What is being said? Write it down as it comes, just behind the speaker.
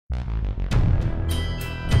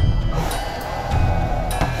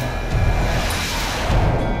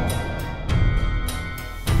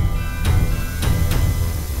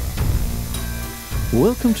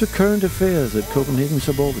Welcome to Current Affairs at Copenhagen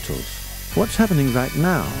Suborbitals. What's happening right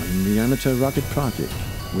now in the amateur rocket project,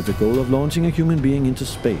 with the goal of launching a human being into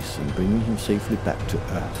space and bringing him safely back to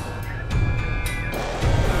Earth.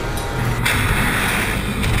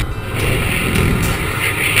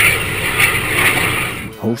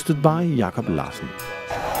 Hosted by Jakob Larsen.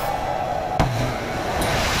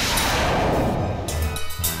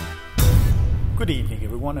 Good evening,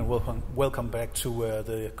 everyone, and welcome back to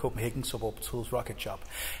the Copenhagen Suborbitals rocket shop.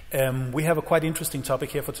 We have a quite interesting topic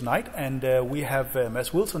here for tonight, and we have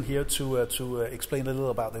Mads Wilson here to explain a little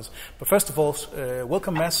about this. But first of all,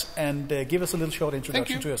 welcome, Mads, and give us a little short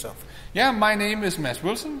introduction to yourself. Yeah, my name is Mads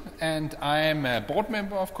Wilson, and I am a board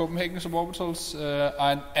member of Copenhagen Suborbitals,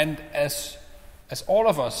 and as all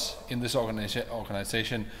of us in this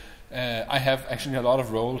organization, I have actually a lot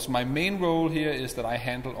of roles. My main role here is that I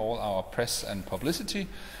handle all our press and publicity,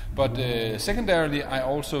 but secondarily I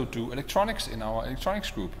also do electronics in our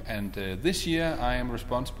electronics group, and this year I am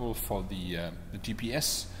responsible for the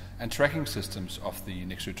GPS and tracking systems of the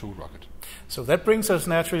Nexø 2 rocket. So that brings us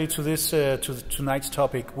naturally to this to tonight's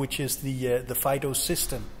topic, which is the Fido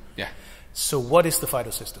system. Yeah. So what is the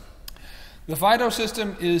Fido system? The Fido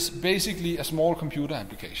system is basically a small computer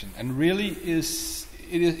application, and really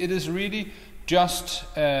it is really just,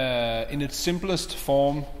 in its simplest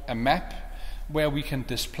form, a map where we can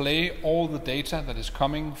display all the data that is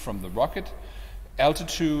coming from the rocket,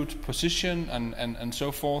 altitude, position, and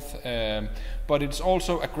so forth. But it's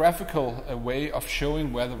also a graphical way of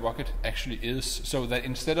showing where the rocket actually is, so that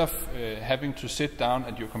instead of having to sit down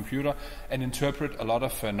at your computer and interpret a lot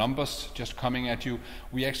of numbers just coming at you,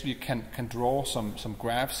 we actually can draw some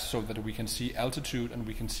graphs so that we can see altitude and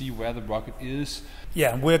we can see where the rocket is.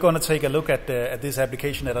 Yeah, and we're going to take a look at this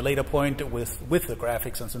application at a later point with the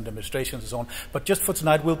graphics and some demonstrations and so on. But just for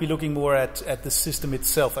tonight, we'll be looking more at the system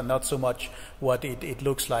itself and not so much what it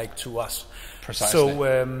looks like to us. Precisely.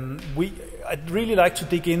 So I'd really like to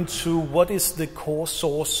dig into what is the core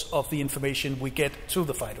source of the information we get to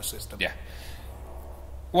the Fido system. Yeah.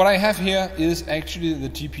 What I have here is actually the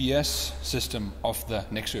GPS system of the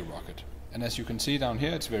Nexø rocket. And as you can see down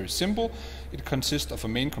here, it's very simple. It consists of a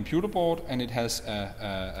main computer board, and it has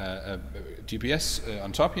a GPS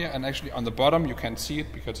on top here. And actually on the bottom, you can't see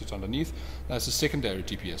it because it's underneath. There's a secondary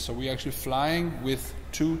GPS. So we're actually flying with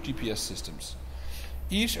two GPS systems.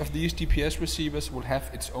 Each of these GPS receivers will have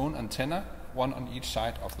its own antenna, one on each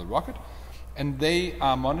side of the rocket. And they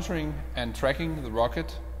are monitoring and tracking the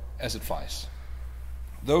rocket as it flies.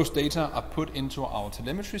 Those data are put into our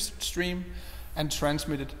telemetry stream and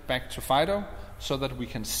transmitted back to Fido so that we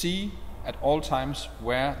can see at all times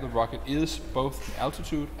where the rocket is, both in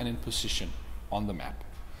altitude and in position on the map.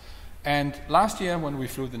 And last year when we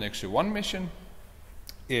flew the Nexø 1 mission,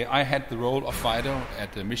 I had the role of Fido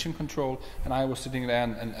at the mission control, and I was sitting there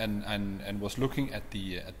and was looking at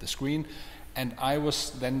the screen, and I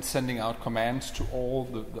was then sending out commands to all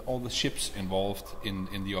the ships involved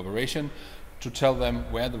in the operation, to tell them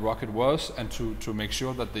where the rocket was and to make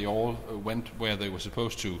sure that they all went where they were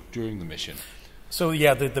supposed to during the mission. So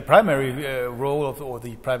yeah, the primary role or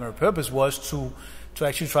the primary purpose was to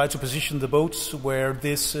actually try to position the boats where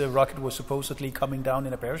this rocket was supposedly coming down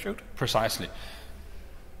in a parachute? Precisely.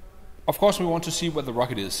 Of course we want to see where the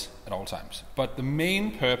rocket is at all times, but the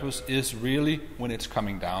main purpose is really when it's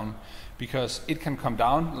coming down, because it can come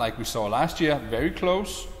down, like we saw last year, very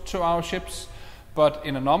close to our ships. But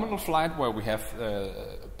in a nominal flight where we have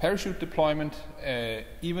parachute deployment,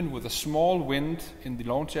 even with a small wind in the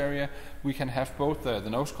launch area, we can have both the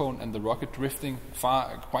nose cone and the rocket drifting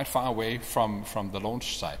quite far away from the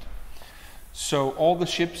launch site. So all the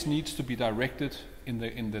ships need to be directed in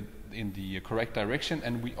the correct direction,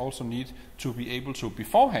 and we also need to be able to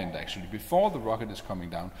beforehand, actually, before the rocket is coming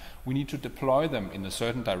down, we need to deploy them in a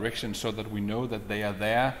certain direction so that we know that they are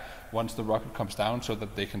there once the rocket comes down, so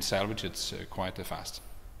that they can salvage it quite fast.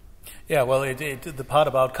 Yeah, well, the part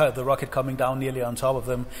about the rocket coming down nearly on top of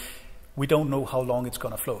them, we don't know how long it's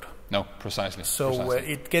going to float. No, precisely. So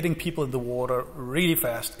getting people in the water really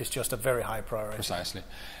fast is just a very high priority. Precisely.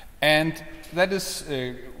 And that is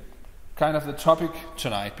kind of the topic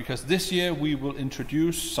tonight, because this year we will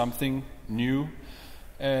introduce something new.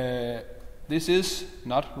 This is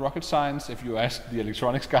not rocket science if you ask the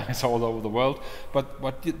electronics guys all over the world,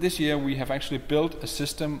 but this year we have actually built a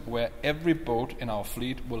system where every boat in our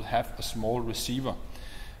fleet will have a small receiver.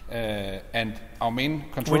 And our main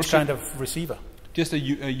control Which kind of receiver? Just a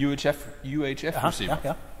UHF receiver.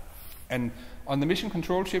 Yeah. And on the mission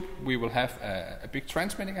control ship, we will have a big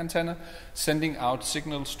transmitting antenna sending out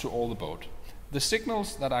signals to all the boat. The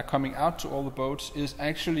signals that are coming out to all the boats is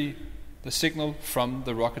actually the signal from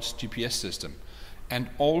the rocket's GPS system. and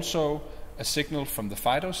also a signal from the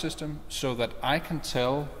Fido system so that I can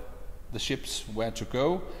tell the ships where to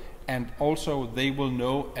go, and also they will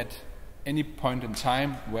know at any point in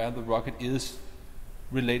time where the rocket is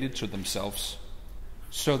related to themselves,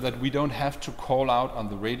 so that we don't have to call out on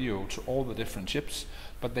the radio to all the different ships,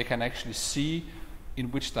 but they can actually see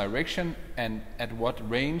in which direction and at what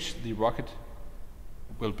range the rocket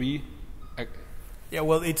will be. Yeah,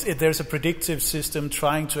 well, there's a predictive system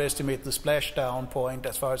trying to estimate the splashdown point,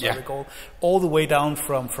 as far as I recall, all the way down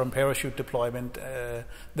from parachute deployment.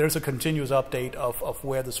 There's a continuous update of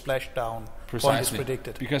where the splashdown point is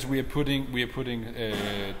predicted. Because we are putting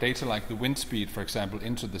data like the wind speed, for example,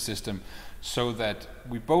 into the system, so that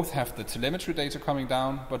we both have the telemetry data coming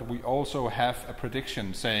down, but we also have a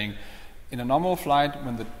prediction saying, in a normal flight,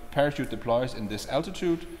 when the parachute deploys in this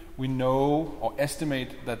altitude, we know or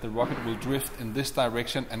estimate that the rocket will drift in this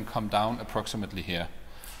direction and come down approximately here.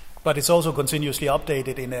 But it's also continuously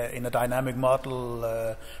updated in a dynamic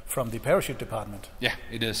model from the parachute department. Yeah,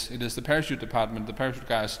 it is. It is the parachute department. The parachute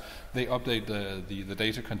guys, they update the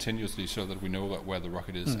data continuously so that we know where the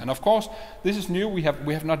rocket is. And of course, this is new. We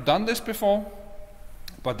have not done this before.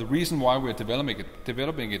 But the reason why we're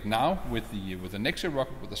developing it now with the Nexø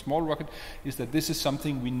rocket, with the small rocket, is that this is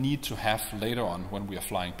something we need to have later on when we are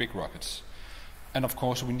flying big rockets. And of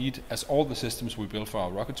course, we need, as all the systems we build for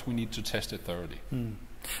our rockets, we need to test it thoroughly.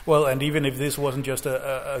 Well, and even if this wasn't just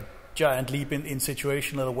a giant leap in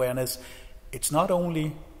situational awareness, it's not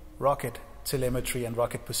only rocket telemetry and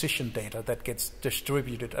rocket position data that gets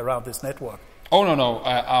distributed around this network. Oh no!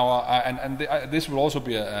 This will also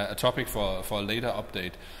be a topic for a later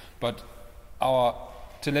update. But our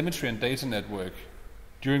telemetry and data network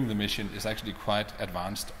during the mission is actually quite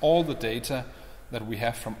advanced. All the data that we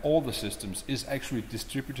have from all the systems is actually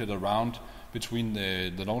distributed around between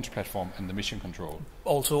the launch platform and the mission control.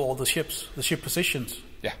 Also, all the ship positions.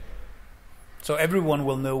 Yeah. So everyone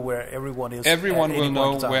will know where everyone is. Everyone will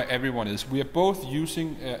know where everyone is. We are both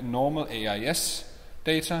using normal AIS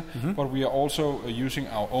data, but we are also using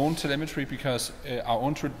our own telemetry, because our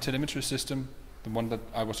own telemetry system, the one that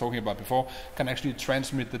I was talking about before, can actually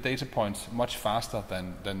transmit the data points much faster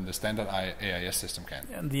than the standard AIS system can.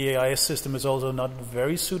 And the AIS system is also not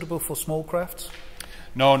very suitable for small crafts?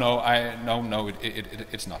 No,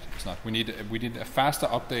 it's not. It's not. We need a faster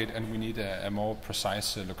update, and we need a more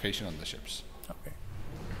precise location on the ships. Okay.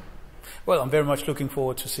 Well, I'm very much looking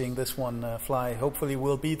forward to seeing this one fly. Hopefully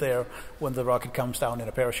we'll be there when the rocket comes down in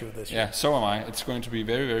a parachute this year. Yeah, so am I. It's going to be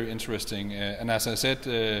very, very interesting. And as I said,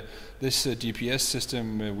 this GPS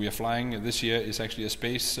system we are flying this year is actually a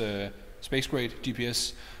space-grade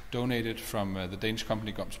GPS donated from the Danish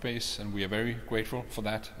company GomSpace, and we are very grateful for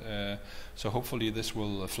that. So hopefully this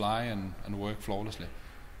will fly and work flawlessly.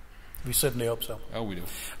 We certainly hope so. Oh, we do.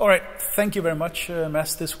 All right. Thank you very much,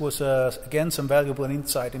 Mads. This was, again, some valuable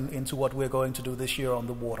insight into what we're going to do this year on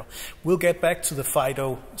the water. We'll get back to the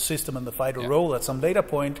Fido system and the Fido role at some later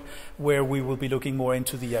point, where we will be looking more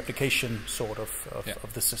into the application sort of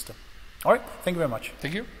the system. All right. Thank you very much.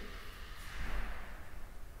 Thank you.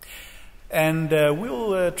 And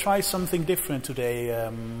we'll try something different today.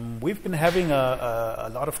 We've been having a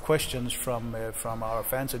lot of questions from our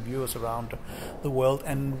fans and viewers around the world,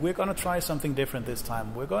 and we're going to try something different this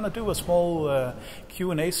time. We're going to do a small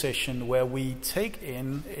Q&A session where we take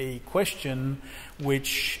in a question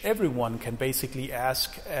which everyone can basically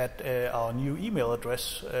ask at our new email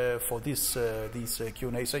address for these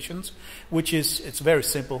Q&A sessions, which is, it's very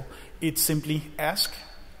simple. It's simply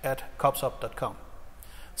ask@copsup.com.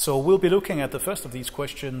 So we'll be looking at the first of these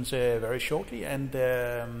questions very shortly, and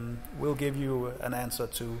we'll give you an answer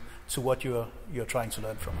to what you're trying to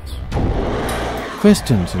learn from us.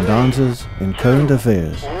 Questions and answers in current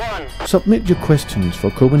affairs. Submit your questions for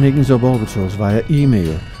Copenhagen Suborbitals via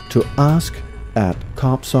email to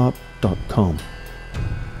ask@copsup.com.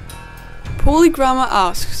 Polygrammer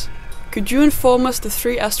asks, could you inform us the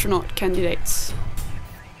 3 astronaut candidates?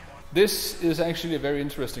 This is actually a very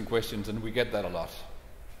interesting question, and we get that a lot.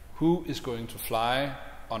 Who is going to fly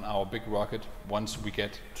on our big rocket once we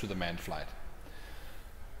get to the manned flight?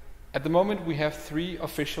 At the moment, we have 3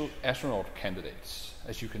 official astronaut candidates.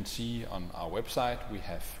 As you can see on our website, we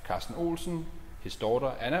have Carsten Olsen, his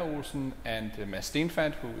daughter Anna Olsen, and Mads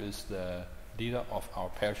Stenfand, who is the leader of our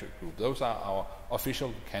parachute group. Those are our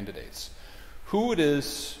official candidates. Who it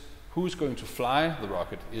is, who's going to fly the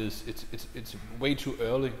rocket, it's way too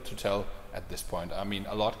early to tell at this point. I mean,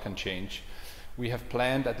 a lot can change. We have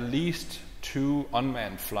planned at least 2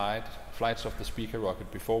 unmanned flights of the Speaker rocket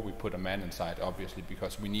before we put a man inside, obviously,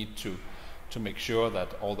 because we need to make sure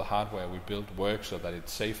that all the hardware we build works so that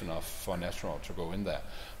it's safe enough for an astronaut to go in there.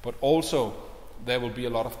 But also, there will be a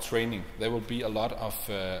lot of training. There will be a lot of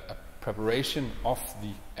preparation of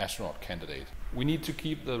the astronaut candidate. We need to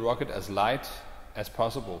keep the rocket as light as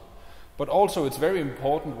possible. But also it's very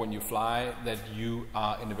important when you fly that you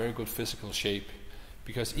are in a very good physical shape.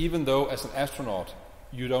 Because even though as an astronaut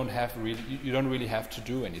you don't really have to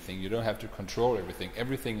do anything, you don't have to control everything.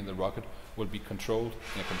 Everything in the rocket will be controlled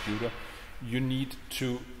in a computer. You need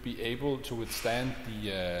to be able to withstand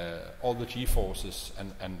all the G-forces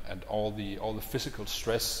and all the physical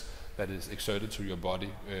stress that is exerted to your body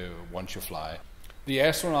once you fly. The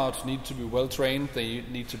astronauts need to be well trained, they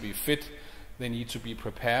need to be fit, they need to be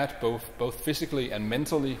prepared both physically and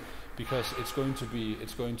mentally, because it's going to be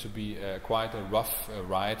quite a rough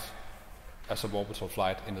ride, a suborbital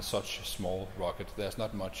flight in such a small rocket. There's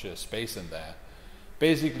not much space in there.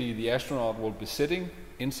 Basically, the astronaut will be sitting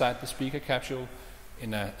inside the speaker capsule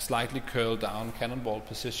in a slightly curled down cannonball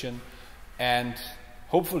position, and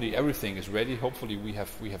hopefully everything is ready. Hopefully we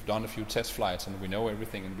have done a few test flights and we know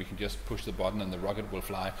everything and we can just push the button and the rocket will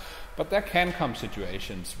fly. But there can come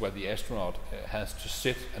situations where the astronaut has to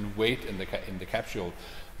sit and wait in the capsule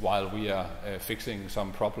while we are fixing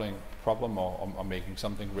some problem or making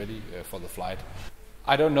something ready for the flight.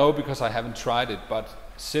 I don't know because I haven't tried it, but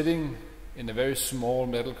sitting in a very small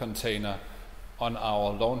metal container on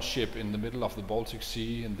our launch ship in the middle of the Baltic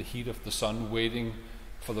Sea in the heat of the sun, waiting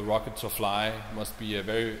for the rocket to fly, must be a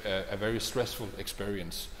very stressful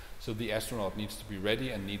experience. So the astronaut needs to be ready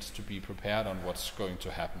and needs to be prepared on what's going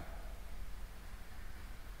to happen.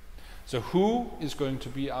 So who is going to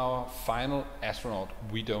be our final astronaut?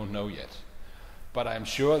 We don't know yet. But I'm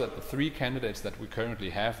sure that the 3 candidates that we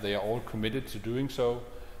currently have, they are all committed to doing so,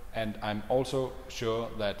 and I'm also sure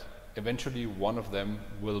that eventually one of them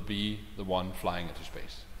will be the one flying into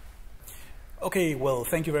space. Okay, well,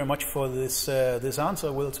 thank you very much for this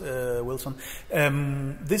answer, Wilson.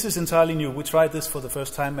 This is entirely new. We tried this for the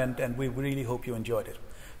first time, and we really hope you enjoyed it.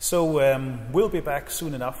 So we'll be back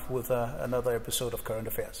soon enough with another episode of Current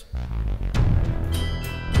Affairs.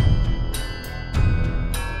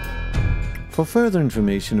 For further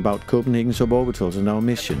information about Copenhagen Suborbitals and our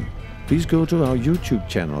mission, please go to our YouTube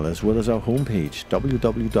channel as well as our homepage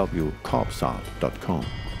www.corpsart.com.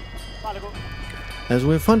 As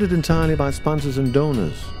we're funded entirely by sponsors and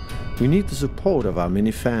donors, we need the support of our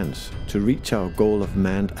many fans to reach our goal of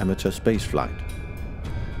manned amateur spaceflight.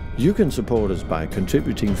 You can support us by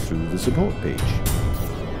contributing through the support page.